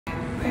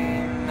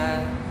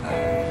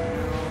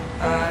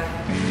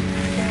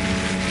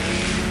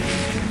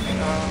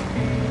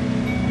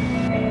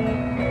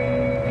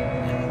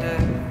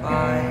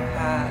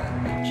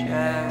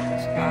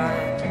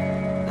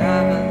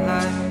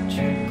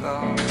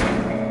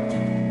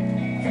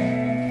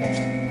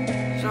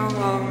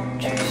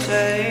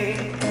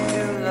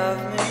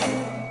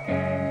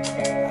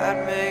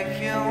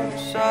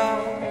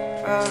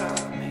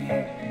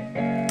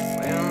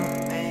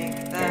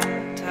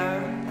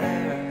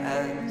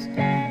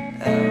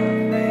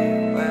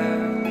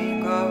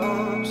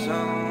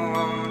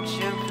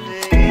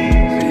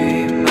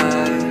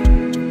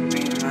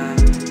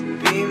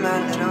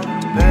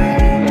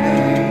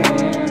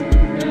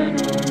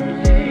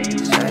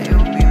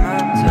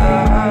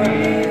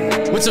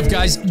What's up,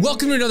 guys?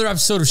 Welcome to another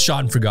episode of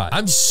Shot and Forgot.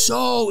 I'm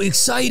so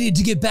excited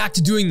to get back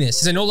to doing this,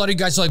 because I know a lot of you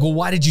guys are like, well,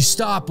 why did you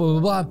stop, blah, blah,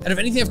 blah. And of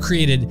anything I've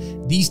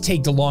created, these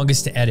take the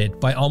longest to edit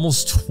by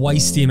almost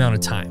twice the amount of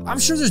time. I'm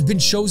sure there's been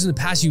shows in the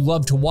past you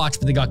loved to watch,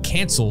 but they got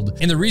canceled.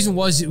 And the reason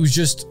was, it was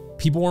just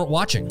people weren't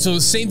watching. So the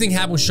same thing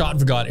happened with Shot and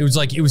Forgot. It was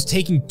like, it was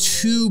taking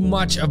too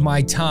much of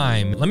my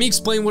time. Let me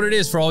explain what it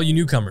is for all you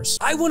newcomers.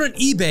 I went on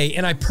eBay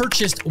and I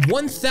purchased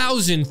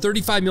 1,000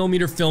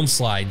 35mm film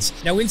slides.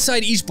 Now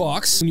inside each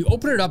box, when you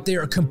open it up, they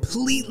are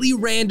completely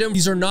random.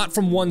 These are not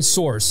from one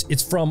source.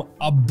 It's from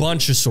a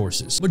bunch of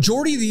sources.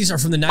 Majority of these are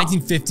from the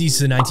 1950s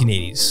to the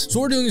 1980s. So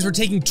what we're doing is we're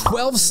taking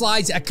 12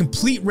 slides at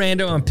complete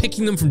random. I'm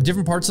picking them from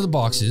different parts of the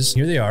boxes.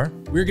 Here they are.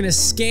 We're gonna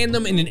scan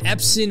them in an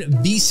Epson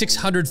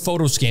V600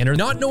 photo scanner,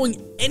 not knowing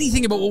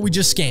anything about what we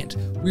just scanned.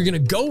 We're gonna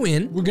go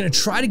in, we're gonna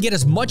try to get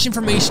as much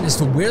information as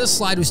to where the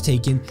slide was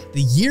taken,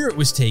 the year it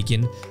was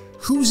taken,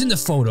 who's in the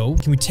photo,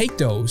 can we take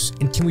those,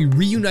 and can we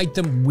reunite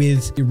them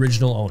with the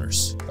original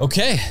owners?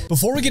 Okay,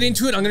 before we get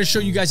into it, I'm gonna show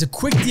you guys a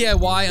quick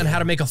DIY on how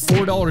to make a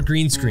 $4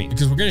 green screen,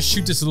 because we're gonna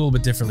shoot this a little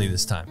bit differently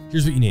this time.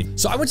 Here's what you need.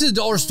 So I went to the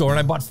dollar store and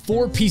I bought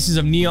 4 pieces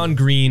of neon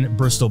green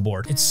Bristol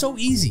board. It's so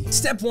easy.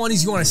 Step 1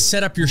 is you wanna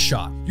set up your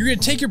shot. You're gonna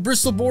take your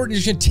Bristol board and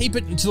you're just gonna tape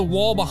it into the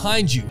wall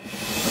behind you.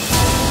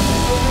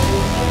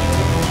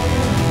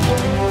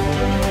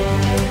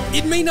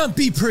 It may not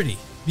be pretty,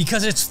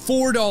 because it's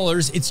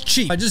 $4, it's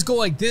cheap. I just go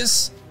like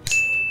this,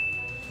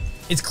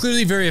 it's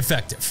clearly very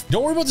effective.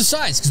 Don't worry about the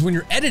sides, because when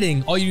you're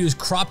editing, all you do is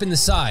crop in the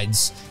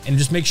sides and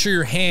just make sure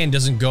your hand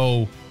doesn't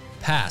go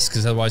past,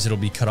 because otherwise it'll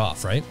be cut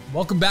off, right?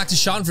 Welcome back to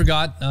Shot and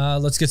Forgot.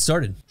 Let's get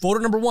started. Photo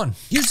number 1.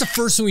 Here's the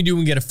first thing we do when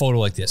we get a photo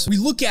like this. We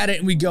look at it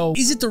and we go,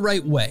 is it the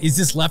right way? Is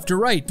this left or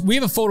right? We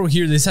have a photo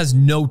here. This has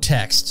no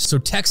text, so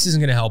text isn't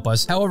gonna help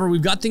us. However,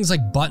 we've got things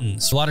like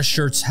buttons. A lot of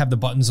shirts have the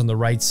buttons on the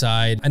right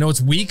side. I know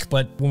it's weak,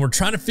 but when we're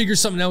trying to figure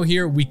something out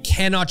here, we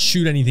cannot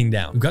shoot anything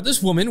down. We've got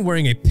this woman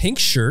wearing a pink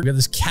shirt. We got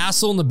this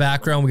castle in the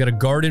background. We got a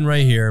garden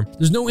right here.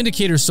 There's no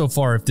indicators so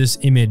far if this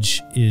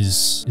image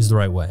is the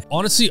right way.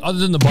 Honestly, other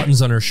than the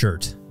buttons on her shirt.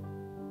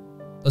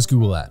 Let's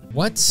Google that.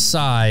 What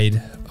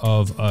side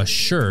of a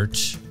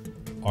shirt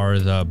are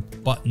the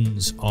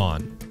buttons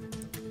on?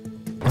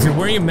 If you're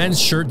wearing a men's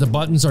shirt, the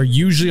buttons are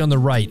usually on the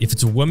right. If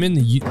it's a woman,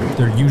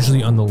 they're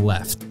usually on the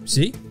left.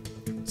 See?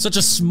 Such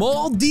a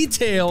small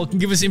detail can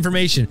give us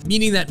information,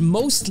 meaning that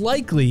most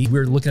likely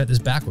we're looking at this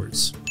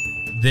backwards.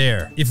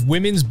 There. If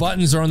women's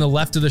buttons are on the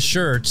left of the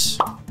shirt,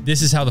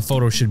 this is how the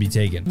photo should be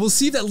taken. We'll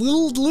see if that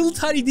little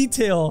tiny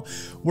detail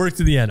worked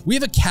to the end. We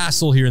have a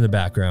castle here in the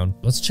background.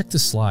 Let's check the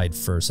slide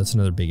first. That's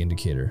another big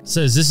indicator. It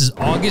says this is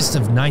August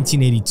of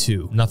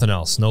 1982. Nothing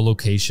else. No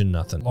location,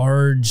 nothing.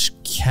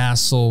 Large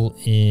castle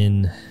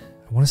in,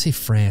 I want to say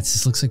France.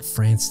 This looks like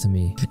France to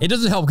me. It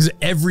doesn't help because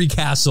every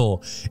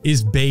castle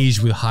is beige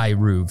with high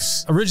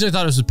roofs. Originally I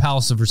thought it was the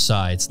Palace of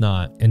Versailles. It's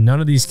not. And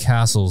none of these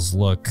castles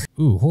look...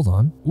 Ooh, hold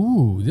on.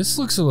 Ooh, this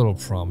looks a little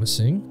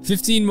promising.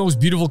 15 most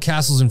beautiful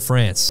castles in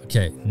France.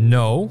 Okay,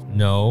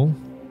 no.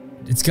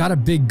 It's got a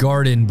big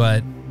garden,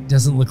 but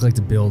doesn't look like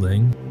the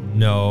building.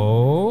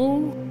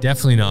 No,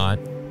 definitely not.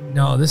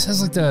 No, this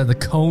has like the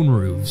cone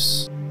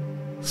roofs.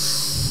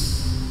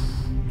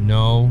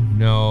 No.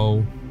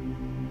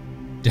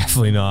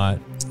 Definitely not.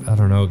 I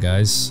don't know,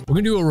 guys. We're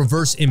gonna do a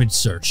reverse image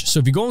search. So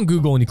if you go on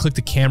Google and you click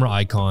the camera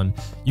icon,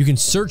 you can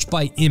search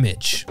by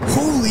image.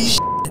 Holy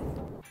shit.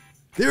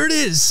 There it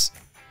is.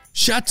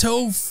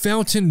 Chateau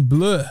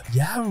Fontainebleau.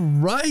 Yeah,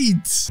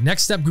 right.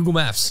 Next step, Google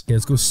Maps. Okay,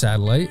 let's go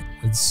satellite.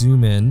 Let's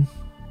zoom in.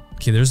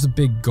 Okay, there's the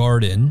big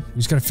garden. We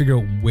just gotta figure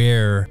out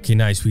where. Okay,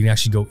 nice. We can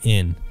actually go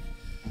in.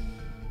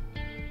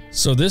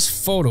 So this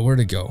photo,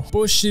 where'd it go?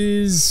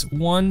 Bushes,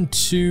 1,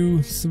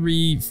 2,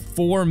 3,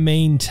 4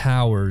 main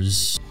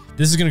towers.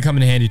 This is gonna come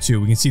in handy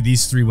too. We can see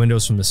these 3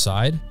 windows from the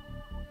side.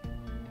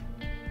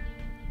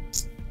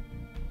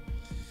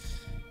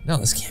 No,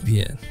 this can't be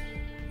it.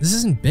 This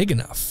isn't big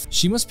enough.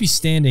 She must be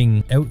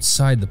standing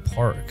outside the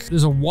park.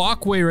 There's a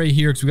walkway right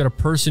here because we got a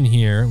person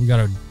here. We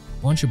got a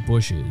bunch of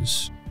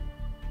bushes.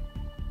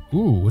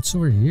 Ooh, what's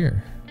over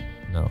here?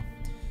 No.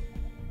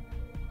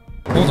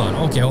 Hold on.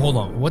 Okay, hold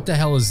on. What the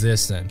hell is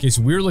this then? Okay,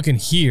 so we're looking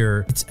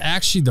here. It's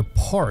actually the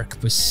park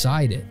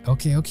beside it.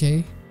 Okay.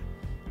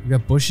 We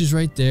got bushes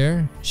right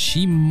there.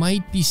 She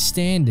might be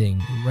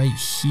standing right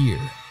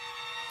here.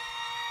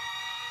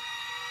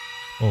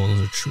 Oh,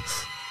 those are true.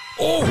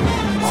 Oh,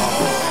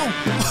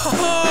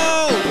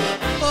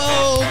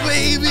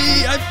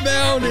 baby, I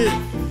found it.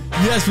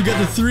 Yes, we got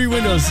the 3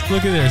 windows.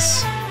 Look at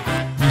this.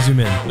 Let me zoom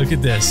in. Look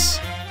at this.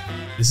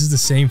 This is the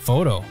same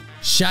photo.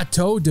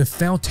 Chateau de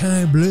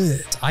Fontainebleau.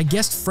 I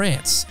guessed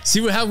France.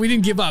 See how we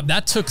didn't give up.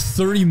 That took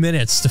 30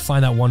 minutes to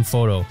find that one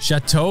photo.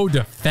 Chateau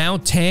de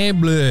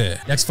Fontainebleau.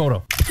 Next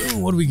photo. Ooh,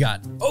 what do we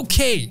got?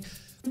 Okay.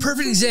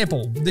 Perfect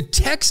example. The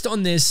text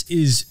on this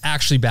is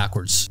actually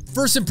backwards.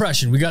 First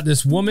impression, we got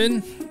this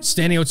woman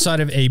standing outside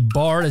of a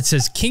bar that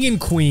says King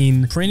and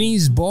Queen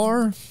Prinny's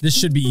Bar. This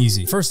should be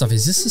easy. First off,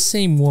 is this the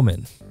same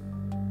woman?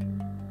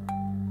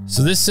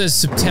 So this says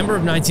September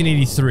of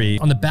 1983.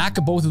 On the back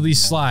of both of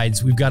these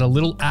slides, we've got a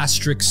little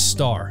asterisk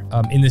star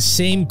in the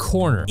same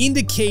corner.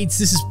 Indicates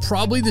this is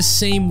probably the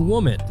same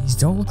woman. These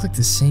don't look like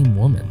the same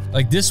woman.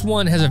 Like this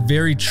one has a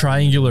very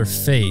triangular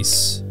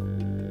face.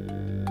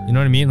 You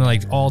know what I mean?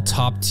 Like all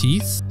top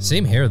teeth.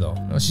 Same hair though.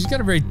 No, she's got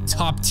a very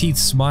top teeth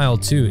smile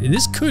too.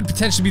 This could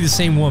potentially be the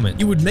same woman.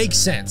 It would make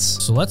sense.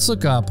 So let's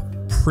look up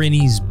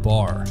Prinny's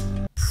Bar.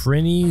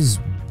 Prinny's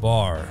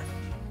Bar.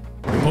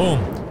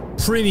 Boom.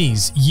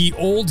 Prinny's, ye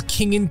old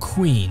king and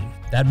queen.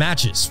 That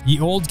matches.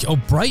 Ye old, oh,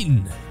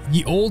 Brighton.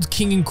 Ye old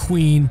king and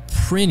queen,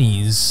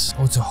 Prinny's.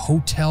 Oh, it's a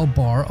hotel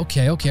bar.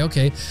 Okay, okay,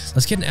 okay.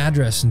 Let's get an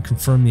address and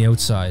confirm the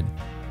outside.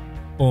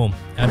 Boom.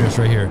 Address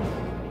right here.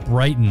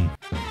 Brighton.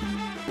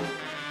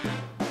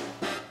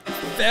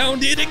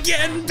 Found it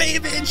again,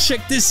 baby.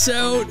 Check this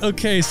out.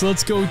 Okay, so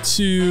let's go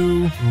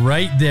to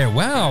right there.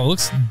 Wow,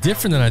 looks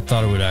different than I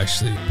thought it would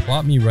actually.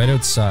 Plot me right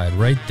outside,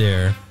 right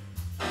there.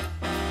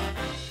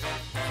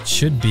 It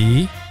should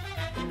be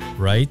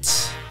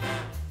right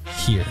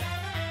here.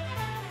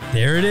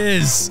 There it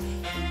is.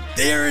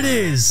 There it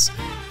is.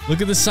 Look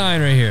at the sign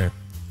right here.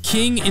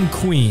 King and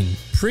Queen.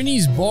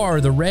 Prinny's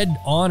Bar, the red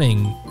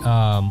awning,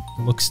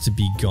 looks to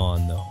be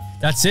gone though.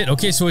 That's it.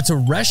 Okay, so it's a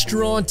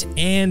restaurant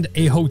and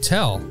a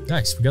hotel.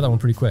 Nice, we got that one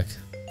pretty quick.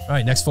 All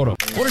right, next photo.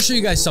 I want to show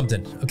you guys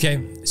something,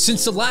 okay?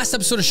 Since the last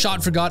episode of Shot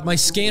and Forgot, my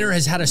scanner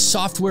has had a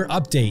software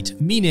update,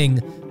 meaning,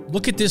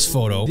 look at this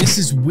photo. This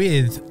is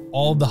with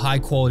all the high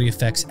quality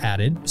effects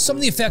added. Some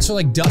of the effects are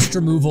like dust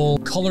removal,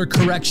 color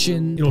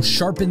correction. It'll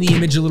sharpen the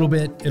image a little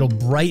bit. It'll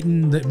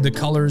brighten the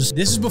colors.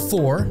 This is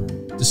before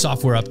the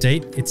software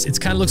update. It's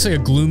kind of looks like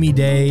a gloomy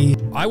day.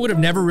 I would have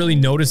never really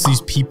noticed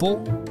these people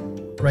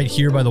right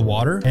here by the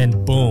water,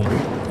 and boom,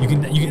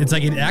 it's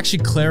like it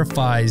actually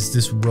clarifies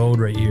this road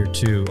right here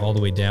too, all the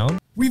way down.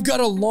 We've got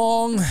a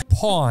long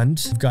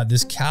pond. We've got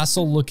this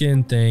castle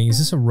looking thing. Is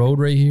this a road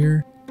right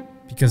here?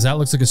 Because that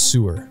looks like a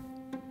sewer.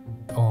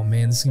 Oh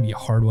man, this is gonna be a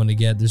hard one to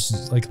get.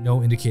 There's like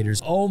no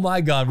indicators. Oh my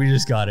God, we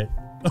just got it.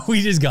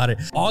 We just got it.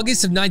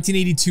 August of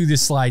 1982,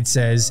 this slide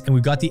says, and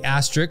we've got the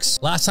asterisks.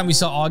 Last time we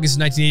saw August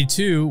of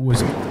 1982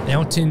 was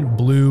Mountain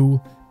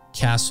Blue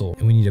Castle,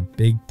 and we need a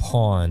big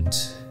pond.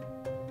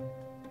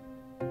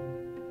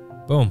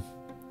 Boom.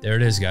 There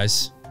it is,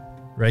 guys.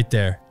 Right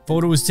there.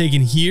 Photo was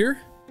taken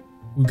here.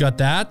 We've got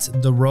that,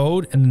 the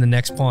road, and then the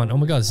next pond. Oh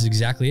my God, this is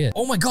exactly it.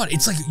 Oh my God,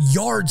 it's like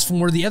yards from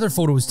where the other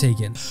photo was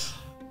taken.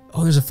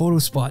 Oh, there's a photo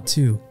spot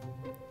too.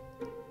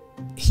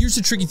 Here's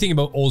the tricky thing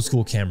about old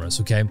school cameras,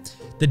 okay?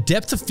 The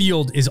depth of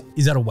field is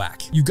out of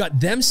whack. You've got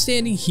them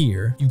standing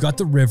here, you've got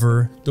the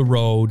river, the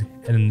road,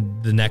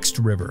 and the next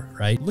river,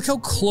 right? Look how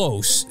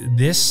close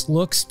this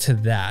looks to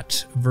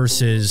that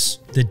versus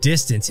the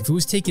distance. If it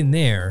was taken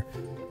there,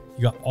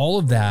 you got all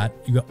of that,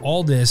 you got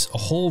all this, a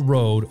whole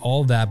road,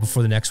 all of that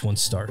before the next one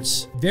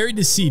starts. Very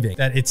deceiving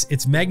that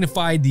it's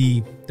magnified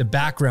the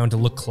background to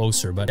look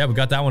closer, but yeah, we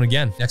got that one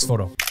again. Next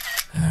photo.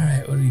 All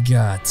right, what do we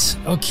got?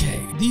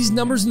 Okay, these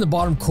numbers in the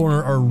bottom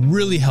corner are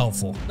really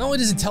helpful. Not only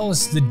does it tell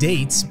us the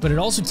dates, but it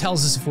also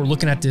tells us if we're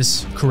looking at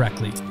this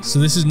correctly. So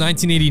this is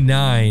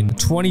 1989,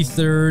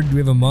 23rd, do we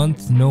have a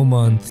month? No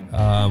month.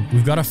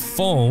 We've got a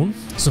phone.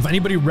 So if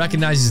anybody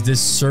recognizes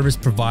this service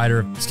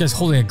provider, this guy's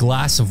holding a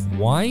glass of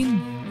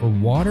wine or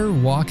water,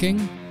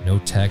 walking. No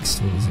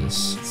text, what is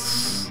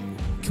this?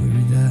 Can we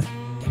read that?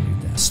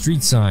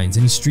 Street signs,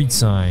 any street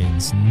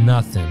signs?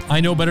 Nothing. I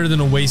know better than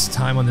to waste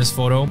time on this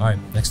photo. All right,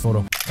 next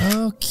photo.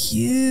 Oh,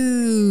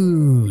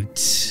 cute.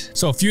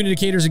 So a few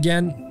indicators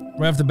again,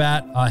 right off the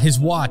bat. His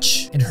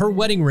watch and her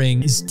wedding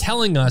ring is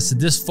telling us that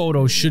this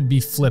photo should be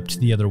flipped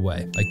the other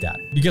way, like that.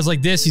 Because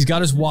like this, he's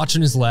got his watch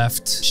on his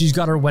left. She's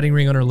got her wedding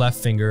ring on her left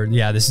finger.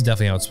 Yeah, this is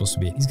definitely how it's supposed to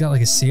be. He's got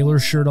like a sailor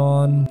shirt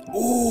on.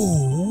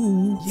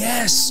 Oh,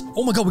 yes.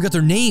 Oh my God, we got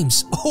their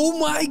names. Oh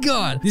my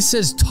God. This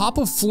says Top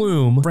of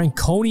Flume,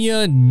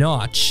 Franconia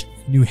Notch,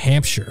 New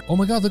Hampshire. Oh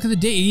my God, look at the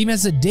date. It even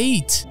has a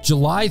date.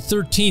 July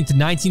 13th,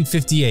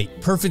 1958.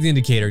 Perfect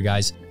indicator,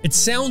 guys. It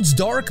sounds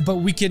dark, but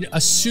we can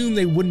assume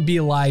they wouldn't be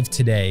alive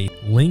today.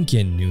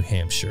 Lincoln, New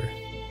Hampshire.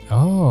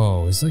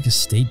 Oh, it's like a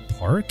state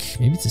park?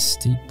 Maybe it's a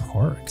state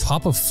park.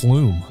 Top of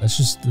Flume. Let's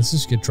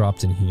just get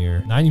dropped in here.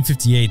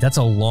 1958, that's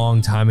a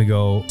long time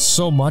ago.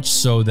 So much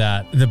so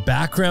that the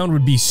background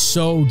would be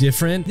so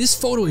different. This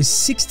photo is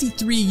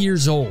 63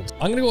 years old.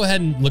 I'm gonna go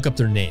ahead and look up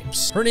their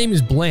names. Her name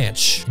is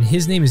Blanche, and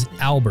his name is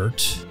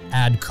Albert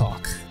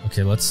Adcock.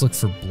 Okay, let's look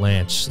for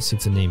Blanche. Let's see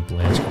if the name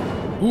Blanche.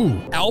 Ooh,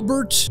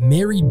 Albert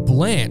married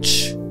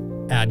Blanche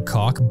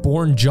Adcock,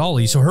 born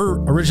Jolly. So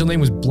her original name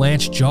was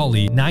Blanche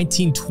Jolly,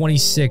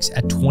 1926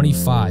 at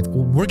 25.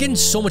 Well, we're getting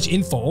so much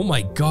info. Oh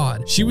my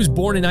God. She was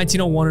born in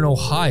 1901 in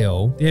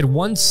Ohio. They had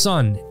one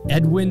son,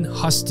 Edwin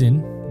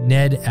Huston,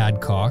 Ned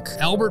Adcock.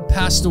 Albert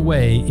passed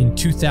away in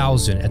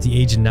 2000 at the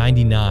age of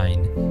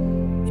 99.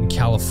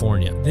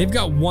 California. They've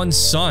got one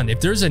son. If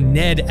there's a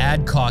Ned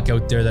Adcock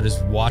out there that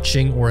is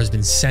watching or has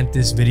been sent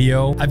this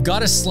video, I've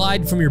got a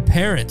slide from your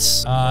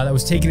parents that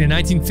was taken in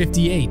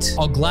 1958.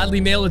 I'll gladly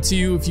mail it to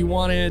you if you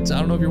want it. I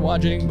don't know if you're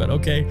watching, but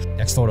okay.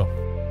 Next photo.